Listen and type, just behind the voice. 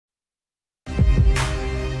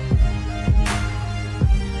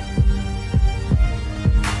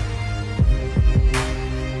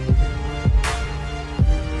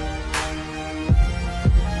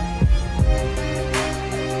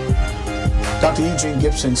Dr. Eugene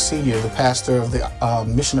Gipson, Sr., the pastor of the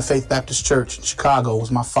Mission of Faith Baptist Church in Chicago,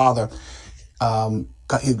 was my father.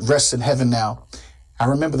 He rests in heaven now. I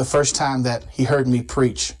remember the first time that he heard me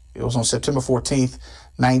preach. It was on September 14th,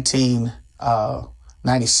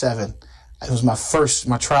 1997. It was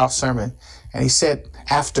my trial sermon. And he said,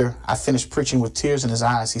 after I finished preaching with tears in his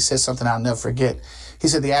eyes, he said something I'll never forget. He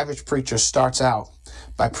said, the average preacher starts out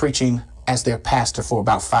by preaching as their pastor for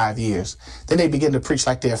about 5 years. Then they begin to preach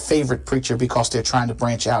like their favorite preacher because they're trying to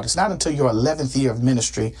branch out. It's not until your 11th year of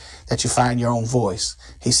ministry that you find your own voice.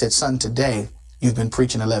 He said, son, today you've been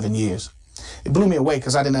preaching 11 years. It blew me away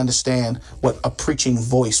because I didn't understand what a preaching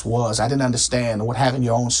voice was. I didn't understand what having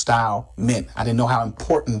your own style meant. I didn't know how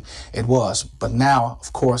important it was. But now,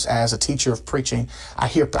 of course, as a teacher of preaching, I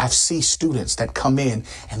see students that come in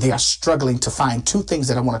and they are struggling to find two things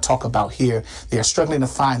that I want to talk about here. They are struggling to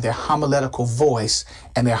find their homiletical voice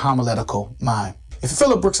and their homiletical mind. If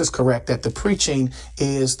Philip Brooks is correct that the preaching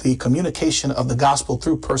is the communication of the gospel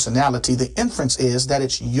through personality, the inference is that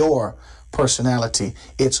it's your personality.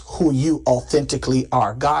 It's who you authentically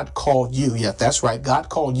are. God called you. Yeah, that's right. God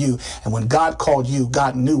called you. And when God called you,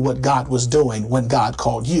 God knew what God was doing when God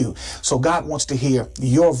called you. So God wants to hear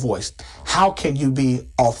your voice. How can you be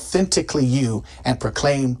authentically you and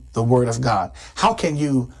proclaim the word of God? How can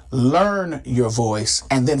you learn your voice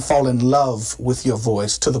and then fall in love with your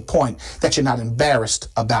voice to the point that you're not embarrassed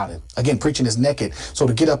about it? Again, preaching is naked. So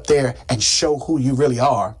to get up there and show who you really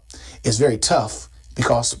are is very tough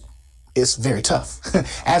because it's very tough.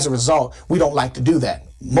 As a result, we don't like to do that.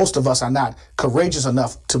 Most of us are not courageous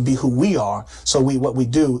enough to be who we are. So what we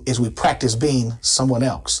do is we practice being someone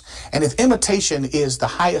else. And if imitation is the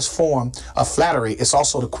highest form of flattery, it's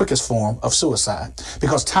also the quickest form of suicide.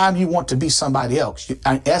 Because time you want to be somebody else, you,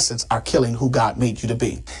 in essence, are killing who God made you to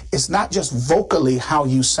be. It's not just vocally how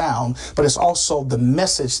you sound, but it's also the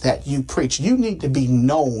message that you preach. You need to be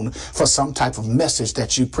known for some type of message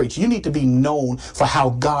that you preach. You need to be known for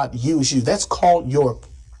how God used you. That's called your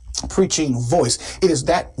preaching voice. It is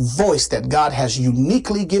that voice that God has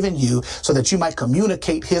uniquely given you so that you might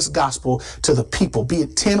communicate his gospel to the people, be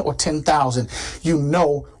it 10 or 10,000. You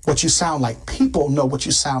know what you sound like. People know what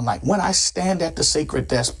you sound like. When I stand at the sacred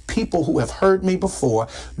desk, people who have heard me before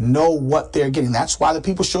know what they're getting. That's why the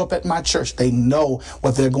people show up at my church. They know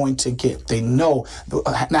what they're going to get. They know.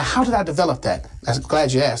 Now, how did I develop that? I'm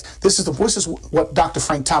glad you asked. This is what Dr.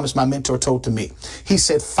 Frank Thomas, my mentor, told to me. He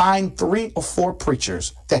said, find 3 or 4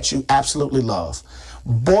 preachers that you absolutely love.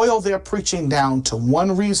 Boil their preaching down to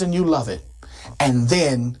one reason you love it, and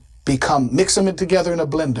then mix them together in a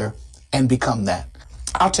blender and become that.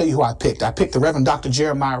 I'll tell you who I picked. I picked the Reverend Dr.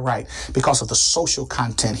 Jeremiah Wright because of the social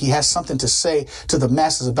content. He has something to say to the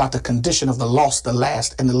masses about the condition of the lost, the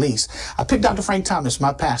last, and the least. I picked Dr. Frank Thomas,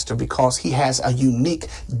 my pastor, because he has a unique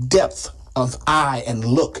depth of eye and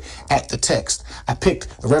look at the text. I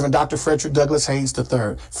picked the Reverend Dr. Frederick Douglass Haynes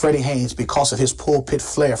III, Freddie Haynes, because of his pulpit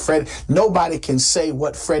flair. Nobody can say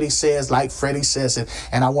what Freddie says like Freddie says it,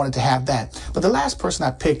 and I wanted to have that. But the last person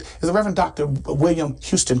I picked is the Reverend Dr. William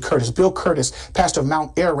Houston Curtis, Bill Curtis, pastor of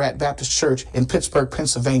Mount Ararat Baptist Church in Pittsburgh,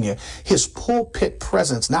 Pennsylvania. His pulpit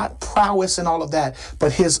presence, not prowess and all of that,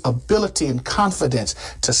 but his ability and confidence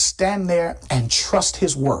to stand there and trust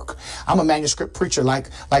his work. I'm a manuscript preacher like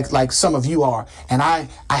some of you are, and I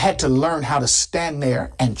had to learn how to stand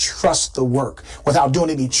there and trust the work without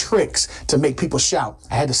doing any tricks to make people shout.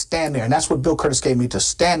 I had to stand there, and that's what Bill Curtis gave me, to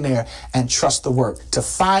stand there and trust the work, to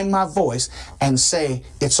find my voice and say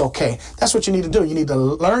it's okay. That's what you need to do. You need to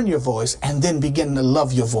learn your voice and then begin to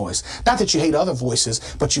love your voice. Not that you hate other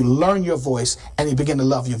voices, but you learn your voice and you begin to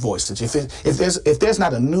love your voice. If there's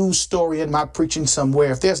not a news story in my preaching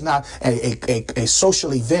somewhere, if there's not a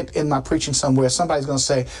social event in my preaching somewhere, somebody's going to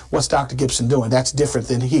say, what's Dr. Gipson doing? That's different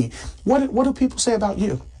than he. What do people say about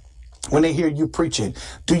you when they hear you preaching?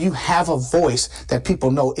 Do you have a voice that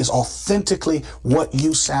people know is authentically what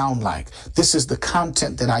you sound like? This is the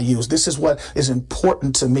content that I use. This is what is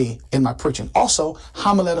important to me in my preaching. Also,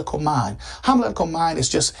 homiletical mind. Homiletical mind is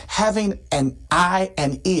just having an eye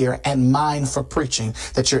and ear and mind for preaching,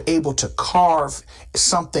 that you're able to carve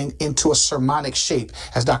something into a sermonic shape,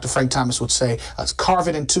 as Dr. Frank Thomas would say, carve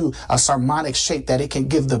it into a sermonic shape that it can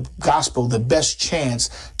give the gospel the best chance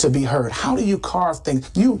to be heard. How do you carve things?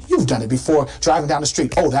 You've done it before, driving down the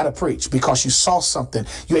street. Oh, that'll preach, because you saw something.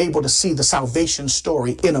 You're able to see the salvation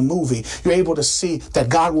story in a movie. You're able to see that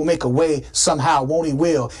God will make a way somehow, won't he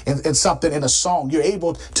will, in something in a song. You're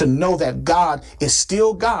able to know that God is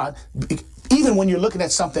still God, even when you're looking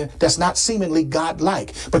at something that's not seemingly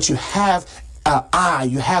God-like, but you have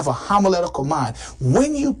you have a homiletical mind.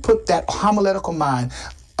 When you put that homiletical mind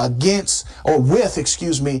against or with,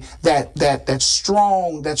 excuse me, that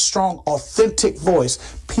strong, authentic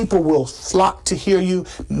voice, people will flock to hear you,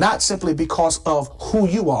 not simply because of who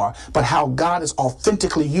you are, but how God is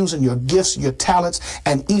authentically using your gifts, your talents,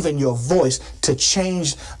 and even your voice to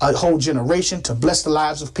change a whole generation, to bless the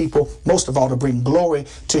lives of people, most of all, to bring glory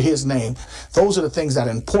to his name. Those are the things that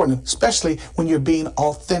are important, especially when you're being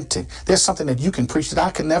authentic. There's something that you can preach that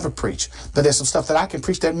I can never preach, but there's some stuff that I can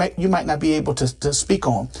preach that you might not be able to speak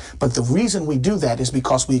on. But the reason we do that is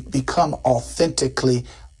because we become authentically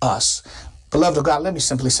us. Beloved of God, let me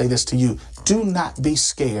simply say this to you. Do not be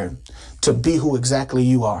scared to be who exactly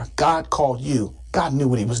you are. God called you. God knew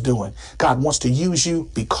what he was doing. God wants to use you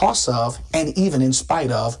because of and even in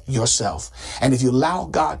spite of yourself. And if you allow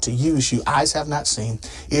God to use you, eyes have not seen,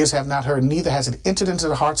 ears have not heard, neither has it entered into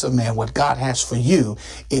the hearts of man what God has for you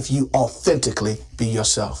if you authentically be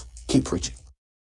yourself. Keep preaching.